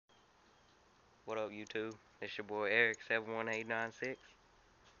What up, YouTube? It's your boy Eric71896.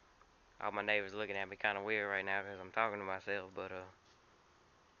 All my neighbors looking at me kind of weird right now because I'm talking to myself, but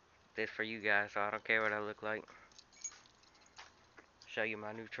this for you guys, so I don't care what I look like. Show you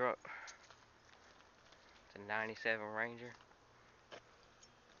my new truck. It's a '97 Ranger.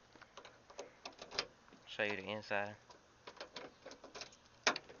 Show you the inside.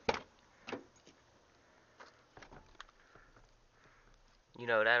 You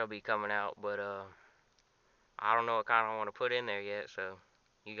know that'll be coming out, but I don't know what kind I want to put in there yet, so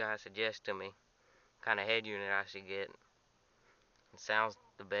you guys suggest to me what kind of head unit I should get. It sounds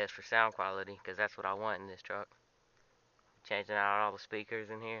the best for sound quality, because that's what I want in this truck. Changing out all the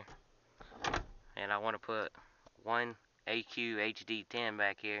speakers in here. And I want to put one AQ HD10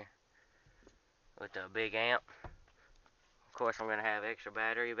 back here with a big amp. Of course, I'm going to have extra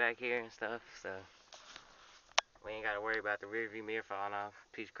battery back here and stuff, so we ain't got to worry about the rear view mirror falling off.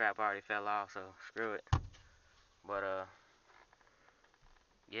 Piece of crap already fell off, so screw it. But,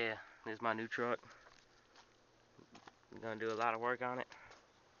 yeah, this is my new truck. I'm going to do a lot of work on it.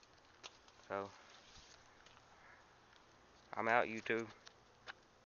 So, I'm out, YouTube.